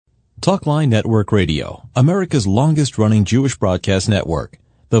Talkline Network Radio, America's longest-running Jewish broadcast network,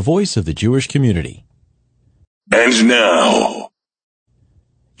 the voice of the Jewish community. And now,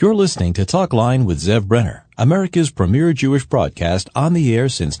 you're listening to Talkline with Zev Brenner, America's premier Jewish broadcast on the air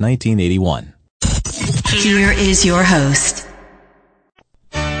since 1981. Here is your host.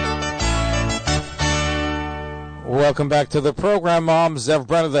 Welcome back to the program. I'm Zev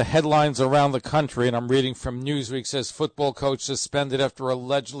Brenner. The headlines around the country, and I'm reading from Newsweek, says football coach suspended after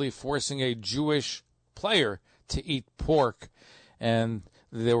allegedly forcing a Jewish player to eat pork. And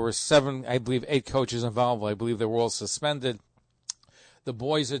there were 8 coaches involved. I believe they were all suspended. The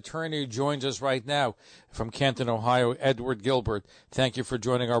boys' attorney joins us right now from Canton, Ohio, Edward Gilbert. Thank you for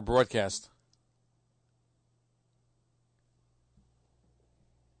joining our broadcast.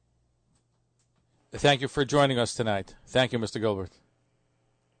 Thank you for joining us tonight. Thank you, Mr. Gilbert.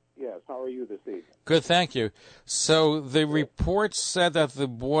 Yes, how are you this evening? Good, thank you. So the report said that the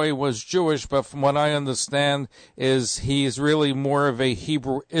boy was Jewish, but from what I understand is he's really more of a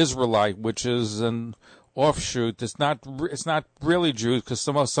Hebrew Israelite, which is an offshoot. It's not really Jews, because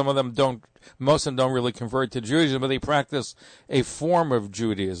most of them don't really convert to Judaism, but they practice a form of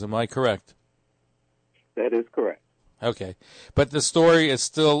Judaism. Am I correct? That is correct. Okay. But the story is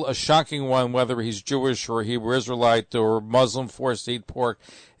still a shocking one, whether he's Jewish or Hebrew Israelite or Muslim forced to eat pork.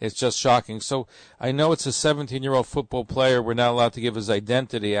 It's just shocking. So I know it's a 17-year-old football player. We're not allowed to give his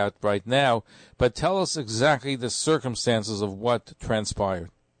identity out right now. But tell us exactly the circumstances of what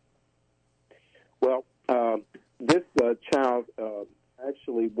transpired. Well, this child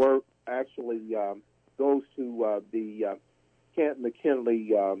actually goes to the Canton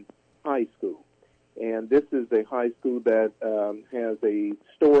McKinley High School. And this is a high school that has a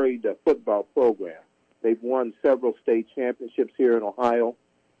storied football program. They've won several state championships here in Ohio.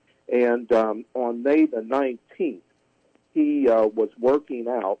 And on May the 19th, he was working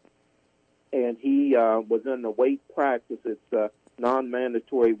out, and he was in the weight practice. It's a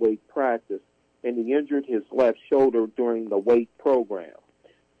non-mandatory weight practice, and he injured his left shoulder during the weight program.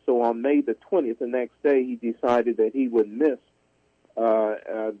 So on May the 20th, the next day, he decided that he would miss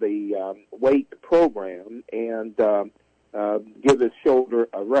the weight program and give his shoulder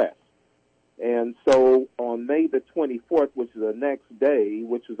a rest. And so on May the 24th, which is the next day,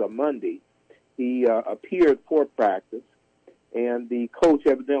 which is a Monday, he appeared for practice, and the coach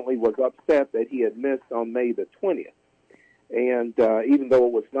evidently was upset that he had missed on May the 20th. And even though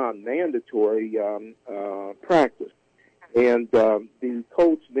it was not mandatory practice. And the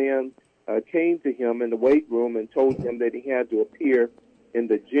coach then came to him in the weight room and told him that he had to appear in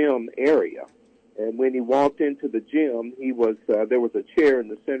the gym area. And when he walked into the gym, there was a chair in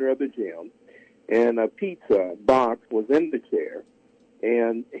the center of the gym, and a pizza box was in the chair.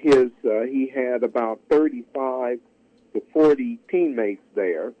 And he had about 35 to 40 teammates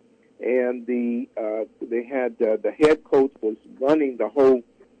there, and the head coach was running the whole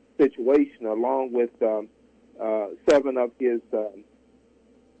situation along with 7 of his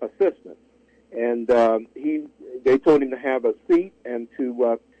assistant, and they told him to have a seat and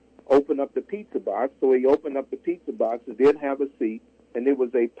to open up the pizza box. So he opened up the pizza box and did have a seat, and it was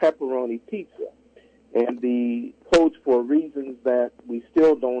a pepperoni pizza. And the coach, for reasons that we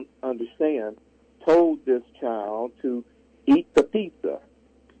still don't understand, told this child to eat the pizza.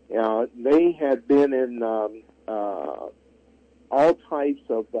 They had been in all types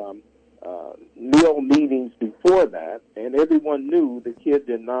of meal meetings before that, and everyone knew the kid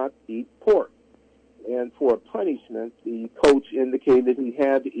did not eat pork. And for punishment, the coach indicated he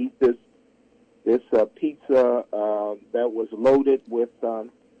had to eat this pizza that was loaded with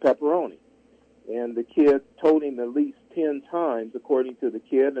pepperoni. And the kid told him at least 10 times, according to the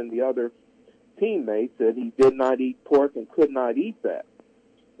kid and the other teammates, that he did not eat pork and could not eat that.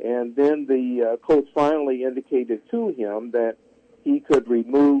 And then the coach finally indicated to him that he could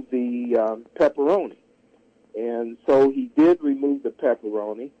remove the pepperoni. And so he did remove the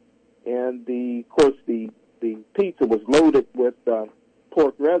pepperoni, and of course the pizza was loaded with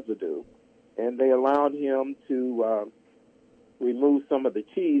pork residue, and they allowed him to remove some of the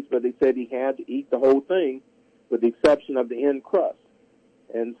cheese, but they said he had to eat the whole thing with the exception of the end crust.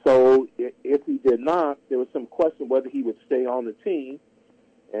 And so if he did not, there was some question whether he would stay on the team,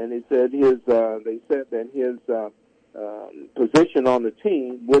 and they said that his position on the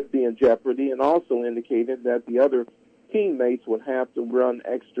team would be in jeopardy, and also indicated that the other teammates would have to run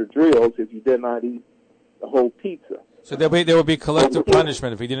extra drills if he did not eat the whole pizza. So there would be collective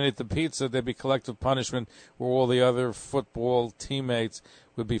punishment. If he didn't eat the pizza, there'd be collective punishment where all the other football teammates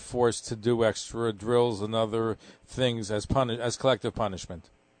would be forced to do extra drills and other things as collective punishment.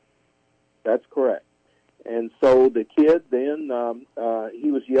 That's correct. And so the kid then,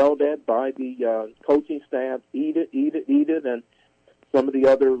 he was yelled at by the coaching staff, eat it, eat it, eat it. And some of the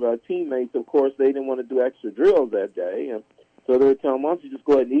other teammates, of course, they didn't want to do extra drills that day. And so they were telling him, why don't you just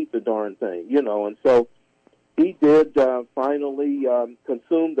go ahead and eat the darn thing, you know. And so he did finally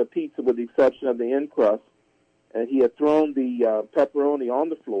consume the pizza with the exception of the end crust. And he had thrown the pepperoni on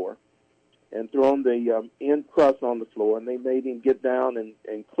the floor and thrown the end crust on the floor, and they made him get down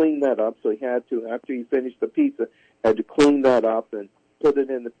and clean that up. So he had to, after he finished the pizza, had to clean that up and put it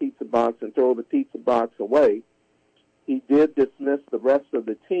in the pizza box and throw the pizza box away. He did dismiss the rest of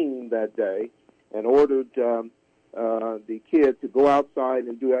the team that day and ordered the kid to go outside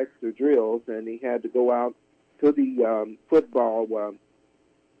and do extra drills, and he had to go out to the football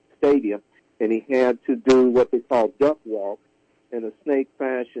stadium, and he had to do what they call duck walk in a snake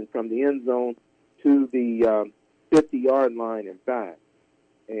fashion from the end zone to the 50-yard line and back.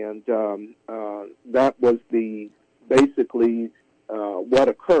 And that was basically what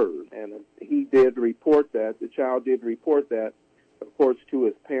occurred. And he did report that. The child did report that, of course, to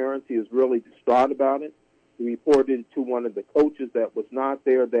his parents. He was really distraught about it. He reported to one of the coaches that was not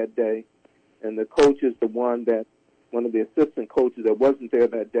there that day. And the coach is one of the assistant coaches that wasn't there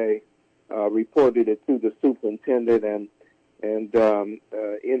that day, reported it to the superintendent and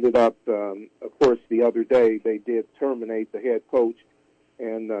ended up, of course, the other day they did terminate the head coach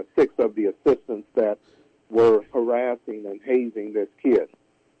and 6 of the assistants that were harassing and hazing this kid.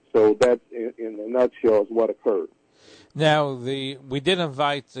 So that, in a nutshell, is what occurred. Now, we did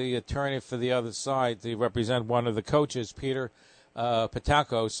invite the attorney for the other side to represent one of the coaches, Peter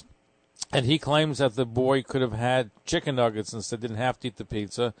Patakos, and he claims that the boy could have had chicken nuggets instead, didn't have to eat the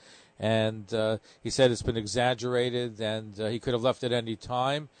pizza. And he said it's been exaggerated, and he could have left at any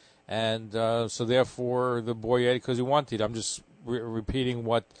time. And so therefore the boy ate it because he wanted it. I'm just repeating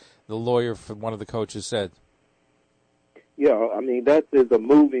what the lawyer for one of the coaches said. Yeah, I mean, their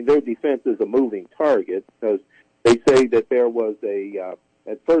defense is a moving target because they say that there was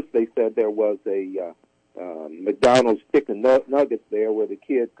at first they said there was a McDonald's chicken nuggets there where the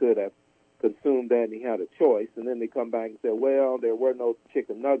kid could have consumed that and he had a choice, and then they come back and say, well, there were no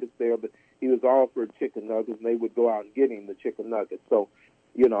chicken nuggets there, but he was offered chicken nuggets and they would go out and get him the chicken nuggets. So,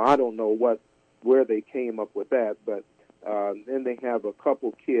 you know, I don't know where they came up with that, but then they have a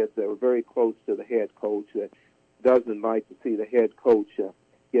couple kids that were very close to the head coach that doesn't like to see the head coach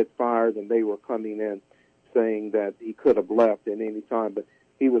get fired, and they were coming in saying that he could have left at any time, but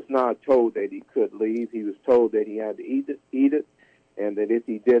he was not told that he could leave. He was told that he had to eat it, and that if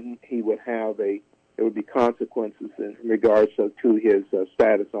he didn't, he would there would be consequences in regards to his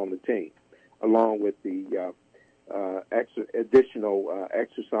status on the team, along with the additional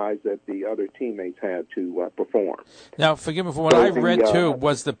exercise that the other teammates had to perform. Now, forgive me for what I read too.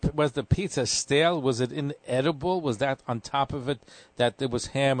 Was the pizza stale? Was it inedible? Was that on top of it that there was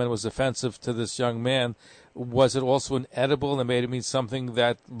ham and it was offensive to this young man? Was it also inedible and it made it mean something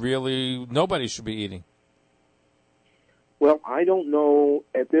that really nobody should be eating? Well, I don't know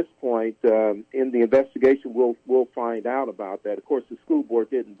at this point. In the investigation, we'll find out about that. Of course, the school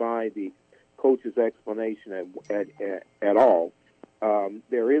board didn't buy the coach's explanation at all.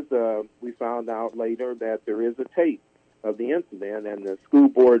 We found out later that there is a tape of the incident, and the school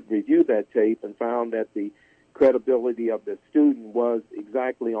board reviewed that tape and found that the credibility of the student was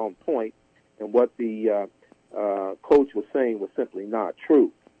exactly on point, and what the coach was saying was simply not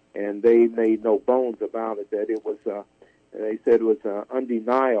true. And they made no bones about it, that it was, they said it was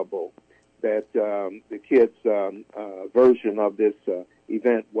undeniable that the kid's version of this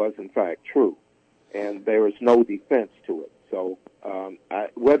event was in fact true, and there was no defense to it. So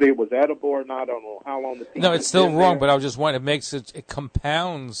whether it was edible or not, I don't know how long the pizza. No, it's still wrong, but I was just wondering, it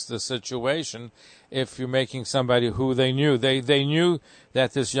compounds the situation if you're making somebody who they knew. They knew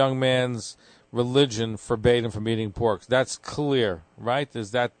that this young man's religion forbade him from eating pork. That's clear, right?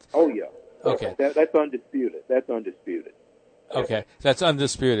 Is that? Oh, yeah. Okay. That's undisputed. Okay, that's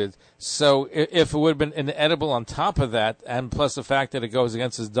undisputed. So if it would have been inedible on top of that, and plus the fact that it goes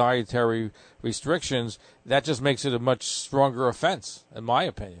against his dietary restrictions, that just makes it a much stronger offense, in my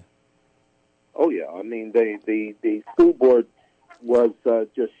opinion. Oh, yeah. I mean, the school board was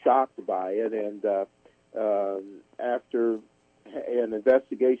just shocked by it, and after an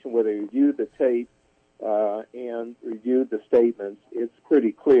investigation where they reviewed the tape and reviewed the statements, it's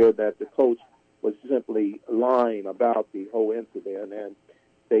pretty clear that the coach was simply lying about the whole incident, and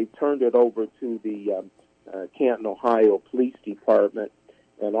they turned it over to the Canton, Ohio Police Department,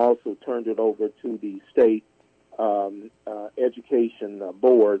 and also turned it over to the state education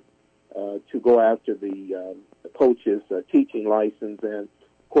board to go after the coach's teaching license. And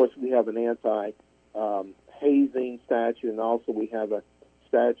of course, we have an hazing statute, and also we have a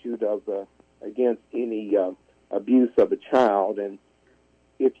statute of against any abuse of a child. And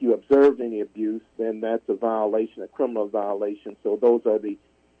if you observed any abuse, then that's a violation, a criminal violation. So those are the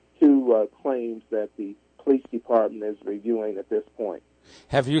two claims that the police department is reviewing at this point.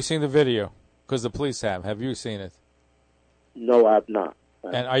 Have you seen the video? Because the police have. Have you seen it? No, I've not.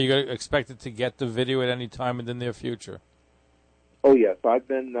 And are you expected to get the video at any time in the near future? Oh, yes. I've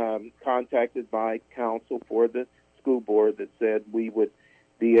been contacted by counsel for the school board that said we would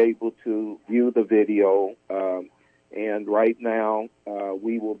be able to view the video. And right now,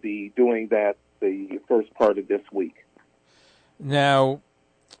 we will be doing that the first part of this week. Now,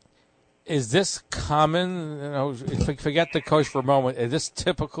 is this common? Forget the coach for a moment. Is this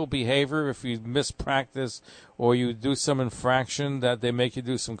typical behavior if you mispractice or you do some infraction that they make you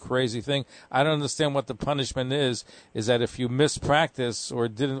do some crazy thing? I don't understand what the punishment is. Is that if you mispractice or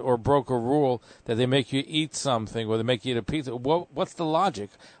didn't or broke a rule that they make you eat something or they make you eat a pizza? What's the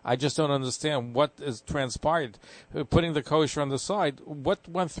logic? I just don't understand what is transpired. Putting the kosher on the side, what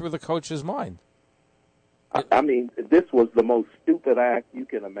went through the coach's mind? I mean, this was the most stupid act you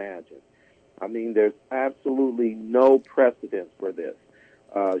can imagine. I mean, there's absolutely no precedent for this.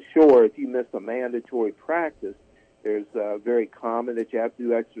 Sure, if you miss a mandatory practice, there's very common that you have to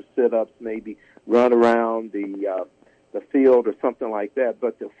do extra sit-ups, maybe run around the field or something like that.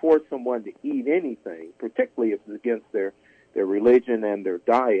 But to force someone to eat anything, particularly if it's against their religion and their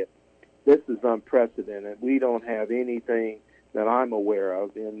diet, this is unprecedented. We don't have anything that I'm aware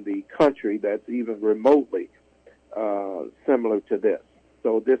of in the country that's even remotely similar to this.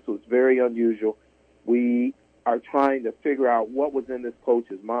 So this was very unusual. We are trying to figure out what was in this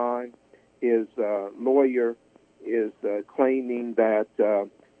coach's mind. His lawyer is claiming that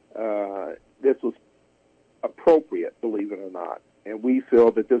this was appropriate, believe it or not. And we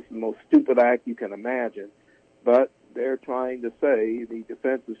feel that this is the most stupid act you can imagine. But they're trying to say, the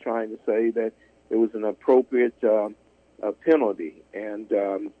defense is trying to say that it was an appropriate penalty. And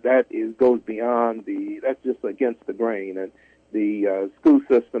that goes beyond that's just against the grain. And the school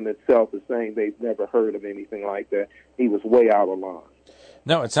system itself is saying they've never heard of anything like that. He was way out of line.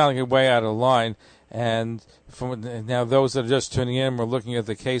 No, it sounded like way out of line. And now those that are just tuning in, we're looking at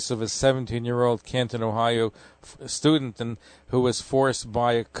the case of a 17-year-old Canton, Ohio student who was forced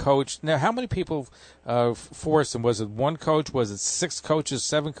by a coach. Now, how many people forced him? Was it one coach? Was it 6 coaches,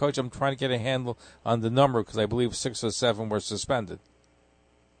 7 coaches? I'm trying to get a handle on the number because I believe 6 or 7 were suspended.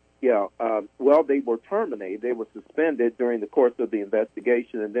 Yeah, well, they were terminated. They were suspended during the course of the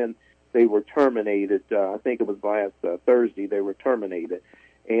investigation, and then they were terminated. I think it was last Thursday they were terminated.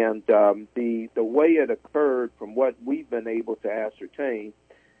 And the way it occurred, from what we've been able to ascertain,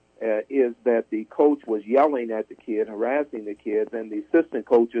 is that the coach was yelling at the kid, harassing the kids, and the assistant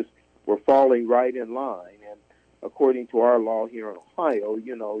coaches were falling right in line. And according to our law here in Ohio,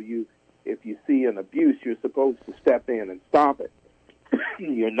 if you see an abuse, you're supposed to step in and stop it.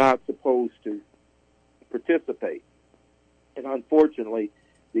 You're not supposed to participate. And unfortunately,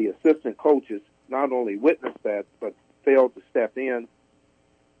 the assistant coaches not only witnessed that, but failed to step in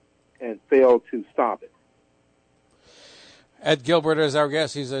and failed to stop it. Ed Gilbert is our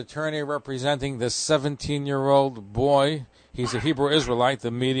guest. He's an attorney representing the 17-year-old boy. He's a Hebrew Israelite.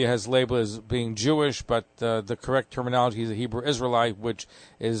 The media has labeled as being Jewish, but the correct terminology, he's a Hebrew Israelite, which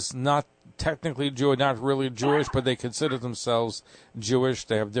is not technically Jewish, not really Jewish, but they consider themselves Jewish.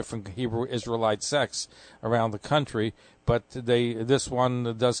 They have different Hebrew Israelite sects around the country, but this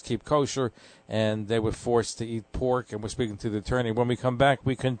one does keep kosher, and they were forced to eat pork, and we're speaking to the attorney. When we come back,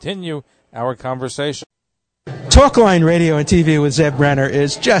 we continue our conversation. Talkline Radio and TV with Zev Brenner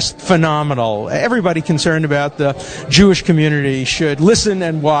is just phenomenal. Everybody concerned about the Jewish community should listen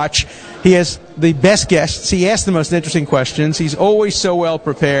and watch. He has the best guests. He asks the most interesting questions. He's always so well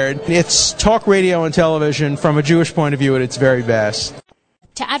prepared. It's talk radio and television from a Jewish point of view at its very best.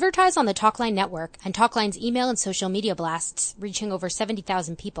 To advertise on the Talkline network and Talkline's email and social media blasts reaching over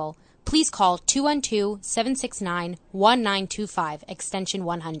 70,000 people, please call 212-769-1925, extension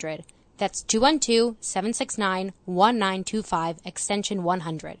 100. That's 212-769-1925, extension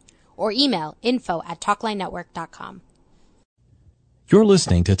 100. Or email info@talklinenetwork.com. You're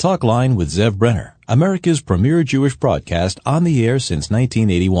listening to Talk Line with Zev Brenner, America's premier Jewish broadcast on the air since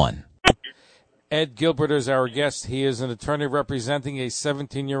 1981. Ed Gilbert is our guest. He is an attorney representing a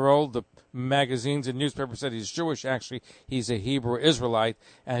 17-year-old. The magazines and newspapers said he's Jewish. Actually, he's a Hebrew Israelite,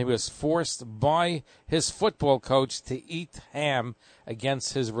 and he was forced by his football coach to eat ham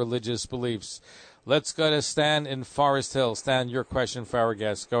against his religious beliefs. Let's go to Stan in Forest Hill. Stan, your question for our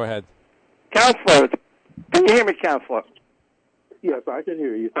guest. Go ahead. Counselor, can you hear me, Counselor? Yes, I can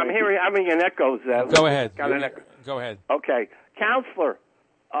hear you. I'm having an echo. Go ahead. Got an echo. Go ahead. Okay. Counselor,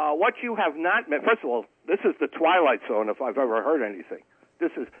 what you have not met, first of all, this is the Twilight Zone if I've ever heard anything.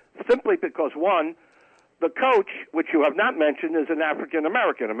 This is simply because, one, the coach, which you have not mentioned, is an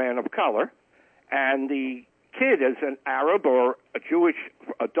African-American, a man of color, and the kid is an Arab or a Jewish,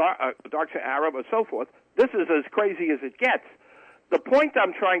 a dark Arab or so forth. This is as crazy as it gets. The point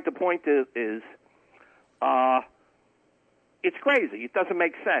I'm trying to point to is it's crazy. It doesn't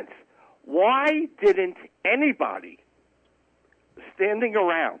make sense. Why didn't anybody standing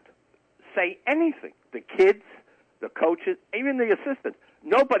around say anything? The kids, the coaches, even the assistants.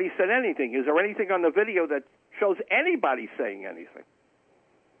 Nobody said anything. Is there anything on the video that shows anybody saying anything?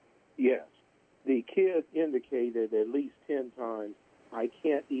 Yes. The kid indicated at least 10 times, I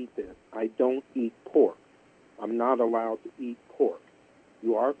can't eat this. I don't eat pork. I'm not allowed to eat pork.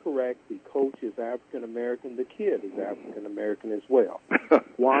 You are correct. The coach is African American. The kid is African American as well.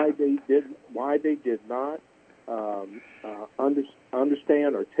 Why they did not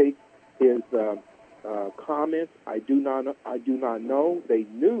understand or take his comments, I do not know. They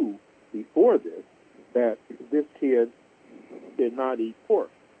knew before this that this kid did not eat pork,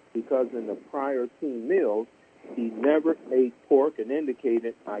 because in the prior team meals he never ate pork and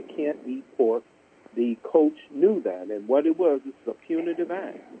indicated, I can't eat pork. The coach knew that, and what it was, this is a punitive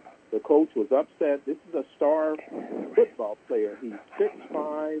act. The coach was upset. This is a star football player. He's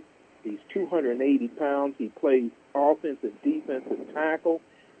 6'5", he's 280 pounds. He plays offensive, defensive tackle.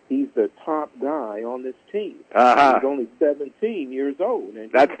 He's the top guy on this team. He's only 17 years old. And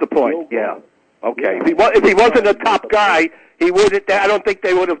that's the point, yeah. Okay. Yeah. If he wasn't a top guy, he wouldn't. I don't think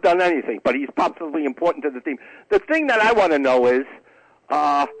they would have done anything, but he's possibly important to the team. The thing that I want to know is,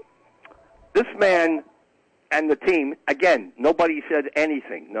 this man and the team, again, nobody said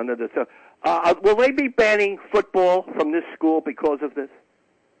anything. None of this. Will they be banning football from this school because of this?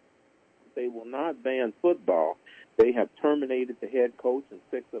 They will not ban football. They have terminated the head coach and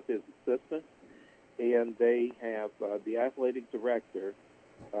 6 of his assistants, and they have the athletic director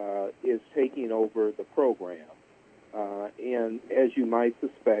is taking over the program. And as you might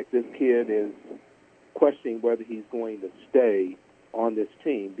suspect, this kid is questioning whether he's going to stay on this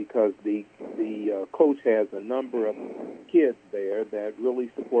team, because the coach has a number of kids there that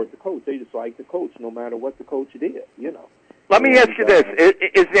really support the coach. They just like the coach no matter what the coach did, you know. Let me ask you this.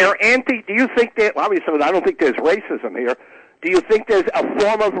 Is there do you think that, obviously I don't think there's racism here. Do you think there's a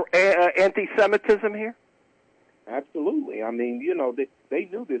form of anti-Semitism here? Absolutely. I mean, you know, they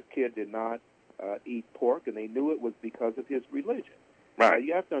knew this kid did not eat pork, and they knew it was because of his religion. Right.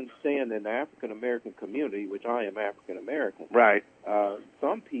 You have to understand, in the African-American community, which I am African-American, right.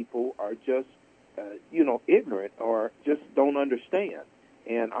 Some people are just, ignorant or just don't understand.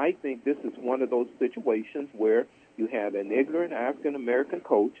 And I think this is one of those situations where you had an ignorant African-American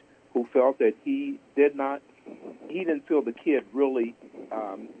coach who felt that he didn't feel the kid really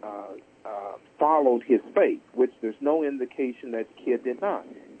followed his faith, which there's no indication that the kid did not.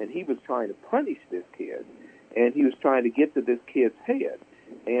 And he was trying to punish this kid, and he was trying to get to this kid's head.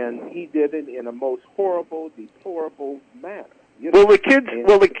 And he did it in a most horrible, deplorable manner. Will the kids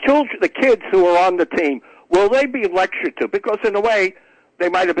who are on the team, will they be lectured to? Because in a way, they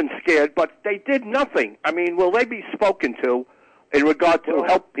might have been scared, but they did nothing. I mean, will they be spoken to in regard to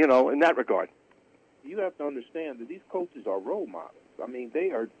help, in that regard? You have to understand that these coaches are role models. I mean,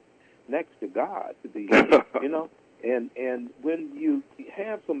 they are next to God, and when you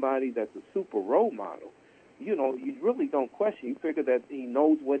have somebody that's a super role model, you really don't question. You figure that he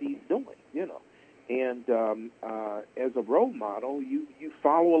knows what he's doing, And as a role model, you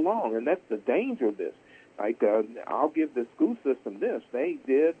follow along, and that's the danger of this. Like, I'll give the school system this. They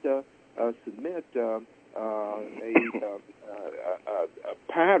did submit a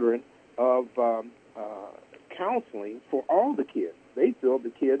pattern of counseling for all the kids. They feel the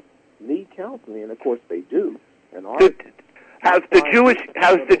kids need counseling, and of course they do. And has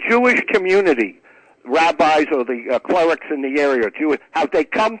the Jewish community, rabbis or the clerics in the area, have they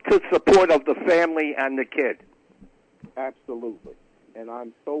come to support of the family and the kid? Absolutely, and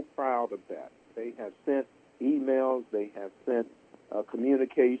I'm so proud of that. They have sent emails, they have sent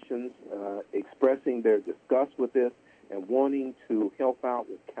communications expressing their disgust with this and wanting to help out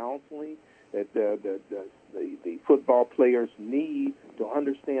with counseling. That the football players need to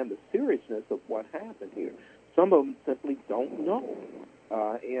understand the seriousness of what happened here. Some of them simply don't know,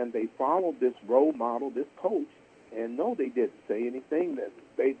 and they followed this role model, this coach, and no, they didn't say anything. That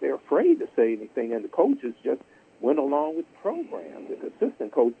they're afraid to say anything, and the coaches just went along with the program. The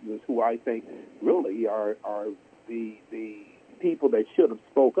assistant coaches is who I think really are the people that should have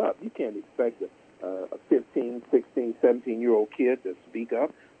spoke up. You can't expect a 15, 16, 17-year-old kid to speak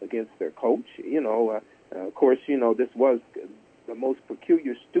up against their coach. Of course, this was the most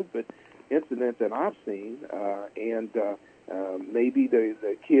peculiar, stupid incident that I've seen, and maybe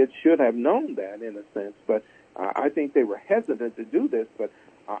the kids should have known that in a sense, but I think they were hesitant to do this. But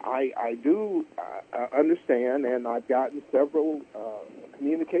I do understand, and I've gotten several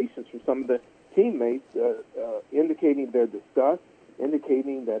communications from some of the teammates indicating their disgust,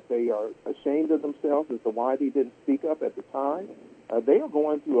 indicating that they are ashamed of themselves as to why they didn't speak up at the time. They are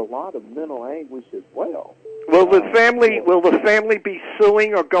going through a lot of mental anguish as well. Will the family be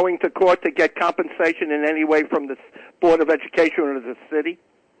suing or going to court to get compensation in any way from the Board of Education or the city?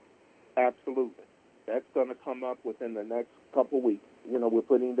 Absolutely. That's going to come up within the next couple of weeks. We're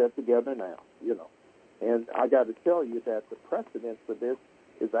putting that together now, And I got to tell you that the precedent for this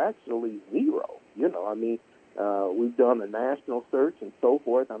is actually zero. We've done a national search and so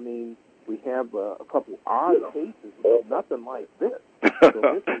forth. We have a couple odd cases, but nothing like this. So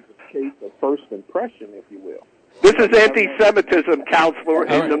this is a case of first impression, if you will. This is anti-Semitism, Counselor,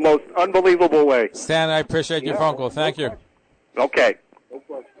 in the most unbelievable way. Stan, I appreciate your phone call. Thank you. Okay.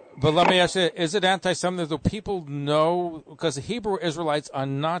 But let me ask you, is it anti-Semitism? Do people know, because the Hebrew Israelites are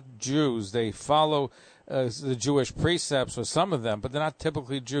not Jews. They follow the Jewish precepts, or some of them, but they're not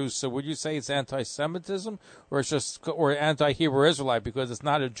typically Jews. So would you say it's anti-Semitism, or it's just, or anti-Hebrew Israelite, because it's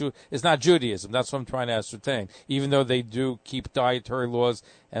not it's not Judaism? That's what I'm trying to ascertain. Even though they do keep dietary laws,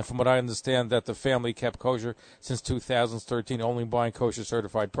 and from what I understand, that the family kept kosher since 2013, only buying kosher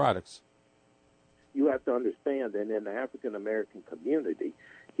certified products. You have to understand that in the African American community,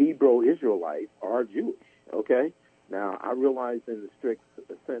 Hebrew Israelites are Jewish. Okay. Now I realize in the strict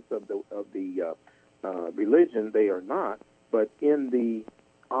sense of the religion, they are not, but in the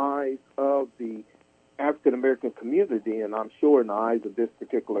eyes of the African American community, and I'm sure in the eyes of this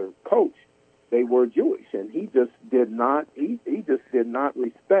particular coach, they were Jewish, and he just did not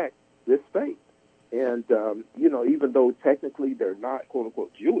respect this faith. And even though technically they're not quote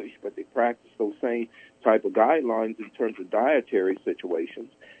unquote Jewish, but they practice those same type of guidelines in terms of dietary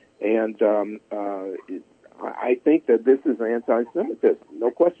situations, and I think that this is anti-Semitism, no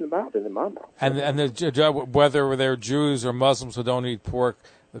question about it in my mind. And whether they're Jews or Muslims who don't eat pork,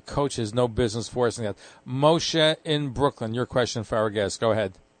 the coach has no business forcing that. Moshe in Brooklyn, your question for our guest. Go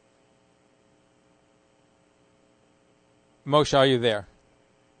ahead. Moshe, are you there?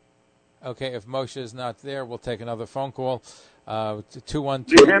 Okay, if Moshe is not there, we'll take another phone call. 212.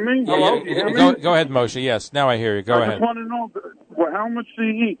 Do you hear me? Hello? Do you hear me? Go ahead, Moshe. Yes, now I hear you. Go ahead. I just want to know, how much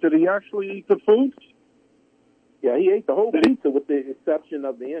did he eat? Did he actually eat the food? Yeah, he ate the whole pizza with the exception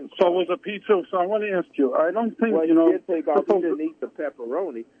of the inside. So it was a pizza. So I want to ask you, I don't think, he did take off. He didn't eat the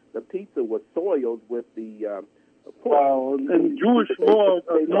pepperoni. The pizza was soiled with the pork. Well, in Jewish law,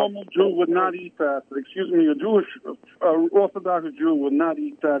 a normal Jew would not eat that. Excuse me, a Jewish Orthodox Jew would not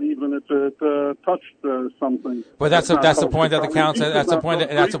eat that, even if it touched something. But that's the point that the council. That's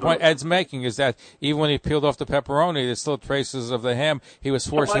the point Ed's making, is that even when he peeled off the pepperoni, there's still traces of the ham. He was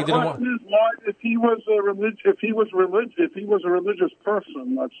forced. He didn't want. If he was a religious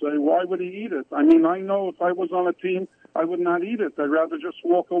person, let's say, why would he eat it? I mean, I know if I was on a team, I would not eat it. I'd rather just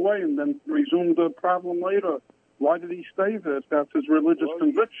walk away and then resume the problem later. Why did he stay there if that's his religious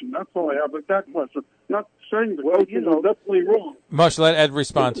conviction? That's all I have with that question. Not saying the coach is definitely wrong. Moshe, let Ed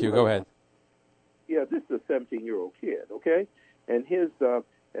respond to you. Go ahead. Yeah, this is a 17-year-old kid, okay? And he's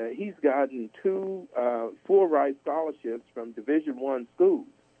gotten 2 full-ride scholarships from Division I schools.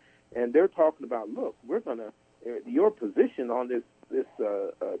 And they're talking about, look, we're going to, your position on this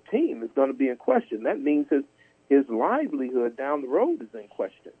team is going to be in question. That means his livelihood down the road is in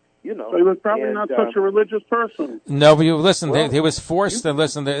question. So he was probably not such a religious person. No, but you listen. He was forced to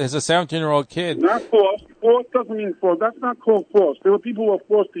listen. There's a 17-year-old kid. Not forced. Forced doesn't mean forced. That's not called forced. There were people who were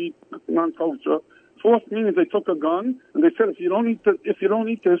forced to eat non-kosher. Forced means they took a gun and they said, if you don't eat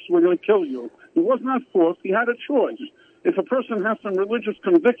this, we're going to kill you. He was not forced. He had a choice. If a person has some religious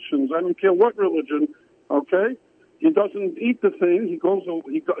convictions, I don't care what religion, okay, he doesn't eat the thing. He goes.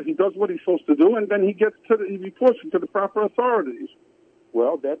 He does what he's supposed to do, and then he he reports it to the proper authorities.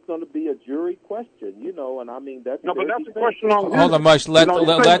 Well, that's going to be a jury question, and I mean that's. No, but that's a question on. Hold on, Moshe.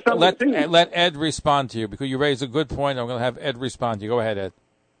 Let Ed respond to you, because you raised a good point. I'm going to have Ed respond to you. Go ahead, Ed.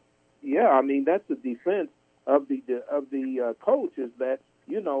 Yeah, I mean that's the defense of the coach, is that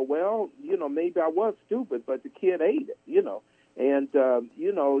maybe I was stupid, but the kid ate it, and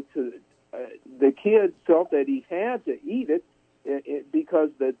the kid felt that he had to eat it because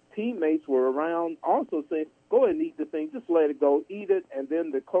the teammates were around also saying, "Go ahead and eat the thing. Just let it go, eat it." And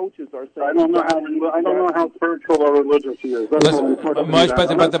then the coaches are saying, I don't know how spiritual or religious he is. That's Listen, Mush,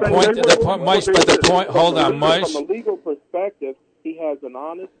 but the point. Hold on, Mush. From a legal perspective, he has an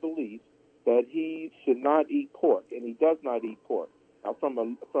honest belief that he should not eat pork, and he does not eat pork. Now,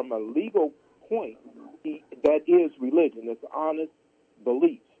 from a legal point, that is religion. It's honest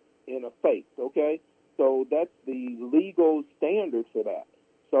belief in a faith. Okay, so that's the legal standard for that.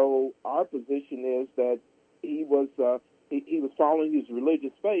 So our position is that he was following his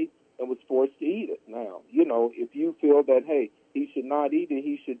religious faith and was forced to eat it. Now, if you feel that, hey, he should not eat it,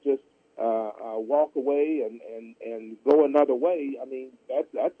 he should just walk away and go another way. I mean,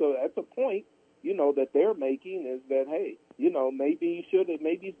 that's a point, that they're making, is that, hey, maybe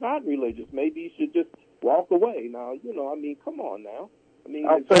he's not religious. Maybe he should just walk away. Now, come on now.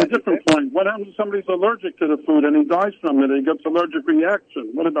 I'll say a different point. What happens if somebody's allergic to the food and he dies from it? He gets allergic reaction.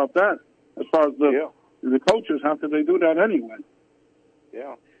 What about that? As far as the coaches, how could they do that anyway?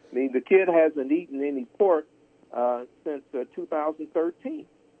 Yeah. I mean, the kid hasn't eaten any pork since 2013.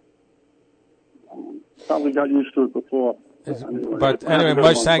 Probably got used to it before. But anyway,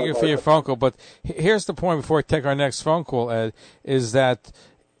 Much, thank you for your phone call. But here's the point before we take our next phone call, Ed, is that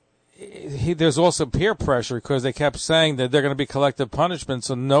there's also peer pressure, because they kept saying that they're going to be collective punishment.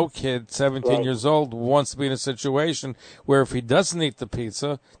 So no kid 17 years old wants to be in a situation where if he doesn't eat the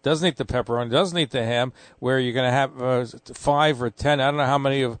pizza, doesn't eat the pepperoni, doesn't eat the ham, where you're going to have 5 or 10, I don't know how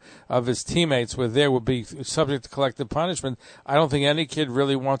many of his teammates were there, would be subject to collective punishment. I don't think any kid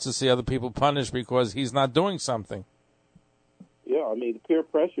really wants to see other people punished because he's not doing something. Yeah, I mean, the peer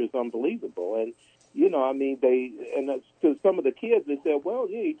pressure is unbelievable. And to some of the kids, they said, well,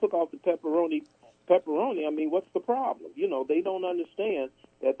 yeah, he took off the pepperoni. I mean, what's the problem? They don't understand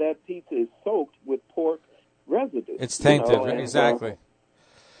that pizza is soaked with pork residue. It's tainted, exactly.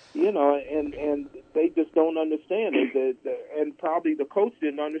 And they just don't understand it. And probably the coach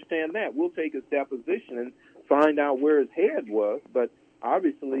didn't understand that. We'll take his deposition and find out where his head was, but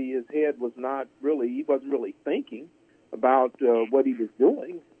obviously his head was he wasn't really thinking about what he was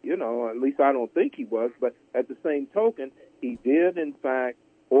doing. At least I don't think he was. But at the same token, he did, in fact,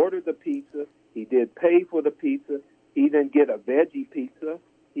 order the pizza. He did pay for the pizza. He didn't get a veggie pizza.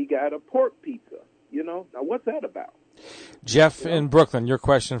 He got a pork pizza. Now what's that about? Jeff in Brooklyn, your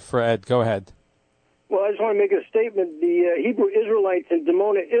question for Ed. Go ahead. Well, I just want to make a statement. The Hebrew Israelites in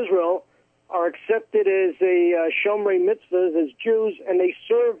Dimona, Israel, are accepted as a Shomrei Mitzvahs, as Jews, and they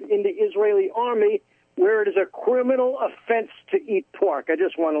serve in the Israeli army, where it is a criminal offense to eat pork. I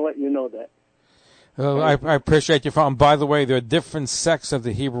just want to let you know that. I appreciate your phone. By the way, there are different sects of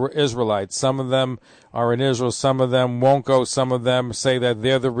the Hebrew Israelites. Some of them are in Israel. Some of them won't go. Some of them say that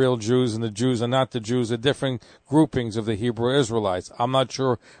they're the real Jews and the Jews are not the Jews. There are different groupings of the Hebrew Israelites. I'm not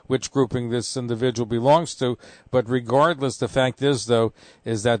sure which grouping this individual belongs to, but regardless, the fact is, though,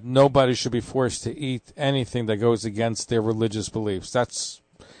 is that nobody should be forced to eat anything that goes against their religious beliefs. That's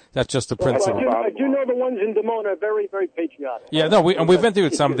just a principle. I do know the ones in Dimona are very, very patriotic. Yeah, no, we've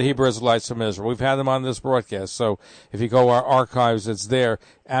interviewed some of the Hebrew Israelites from Israel. We've had them on this broadcast. So if you go to our archives, it's there.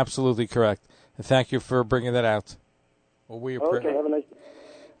 Absolutely correct. And thank you for bringing that out. Well, okay, have a nice day.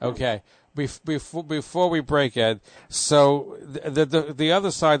 Okay. Before we break, Ed, so the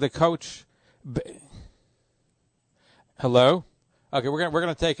other side, the coach. Hello? Okay, we're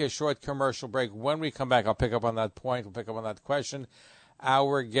gonna take a short commercial break. When we come back, I'll pick up on that point. We'll pick up on that question.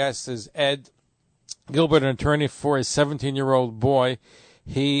 Our guest is Ed Gilbert, an attorney for a 17-year-old boy.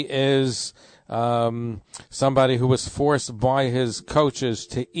 He is somebody who was forced by his coaches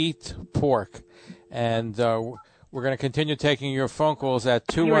to eat pork. And we're going to continue taking your phone calls at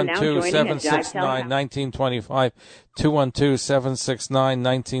 212-769-1925,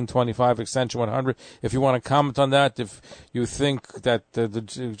 212-769-1925, extension 100. If you want to comment on that, if you think that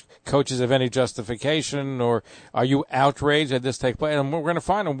the coaches have any justification, or are you outraged that this take place? And we're going to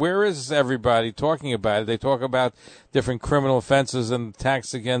find them. Where is everybody talking about it? They talk about different criminal offenses and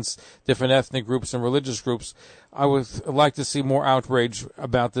attacks against different ethnic groups and religious groups. I would like to see more outrage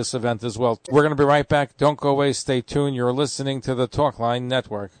about this event as well. We're going to be right back. Don't go away. Stay tuned. You're listening to the Talkline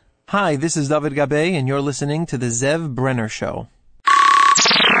Network. Hi, this is David Gabe, and you're listening to the Zev Brenner Show.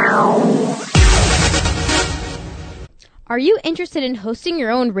 Are you interested in hosting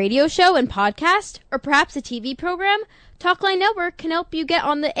your own radio show and podcast, or perhaps a TV program? Talkline Network can help you get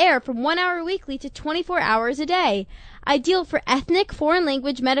on the air from 1 hour weekly to 24 hours a day. Ideal for ethnic, foreign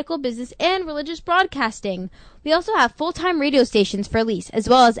language, medical, business, and religious broadcasting. We also have full-time radio stations for lease, as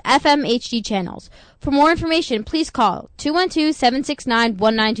well as FM HD channels. For more information, please call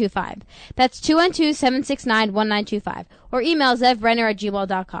 212-769-1925. That's 212-769-1925. or email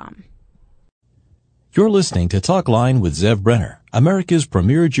zevbrenner@gmail.com. You're listening to Talk Line with Zev Brenner, America's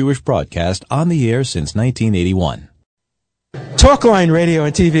premier Jewish broadcast on the air since 1981. Talkline radio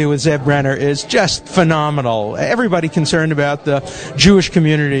and TV with Zev Brenner is just phenomenal. Everybody concerned about the Jewish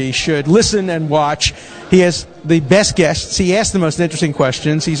community should listen and watch. He has the best guests. He asks the most interesting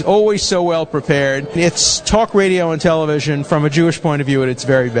questions. He's always so well prepared. It's talk radio and television from a Jewish point of view at its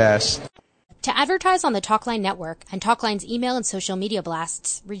very best. To advertise on the Talkline network and Talkline's email and social media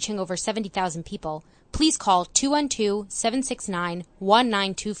blasts reaching over 70,000 people, please call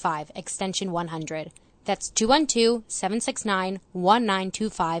 212-769-1925, extension 100. That's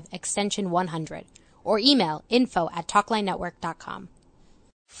 212-769-1925, extension 100. Or email info@talklinenetwork.com.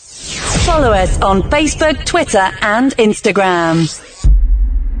 Follow us on Facebook, Twitter, and Instagram.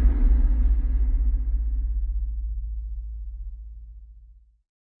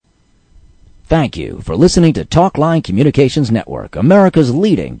 Thank you for listening to Talkline Communications Network, America's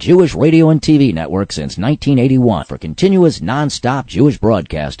leading Jewish radio and TV network since 1981. For continuous, non-stop Jewish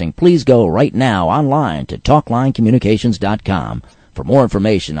broadcasting, please go right now online to TalklineCommunications.com. For more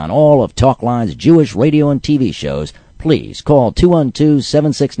information on all of Talkline's Jewish radio and TV shows, please call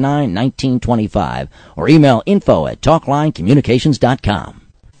 212-769-1925 or email info@TalklineCommunications.com.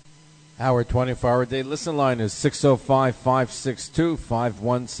 Our 24-hour-a-day listen line is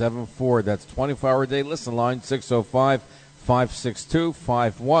 605-562-5174. That's 24-hour-a-day listen line,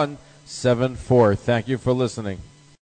 605-562-5174. Thank you for listening.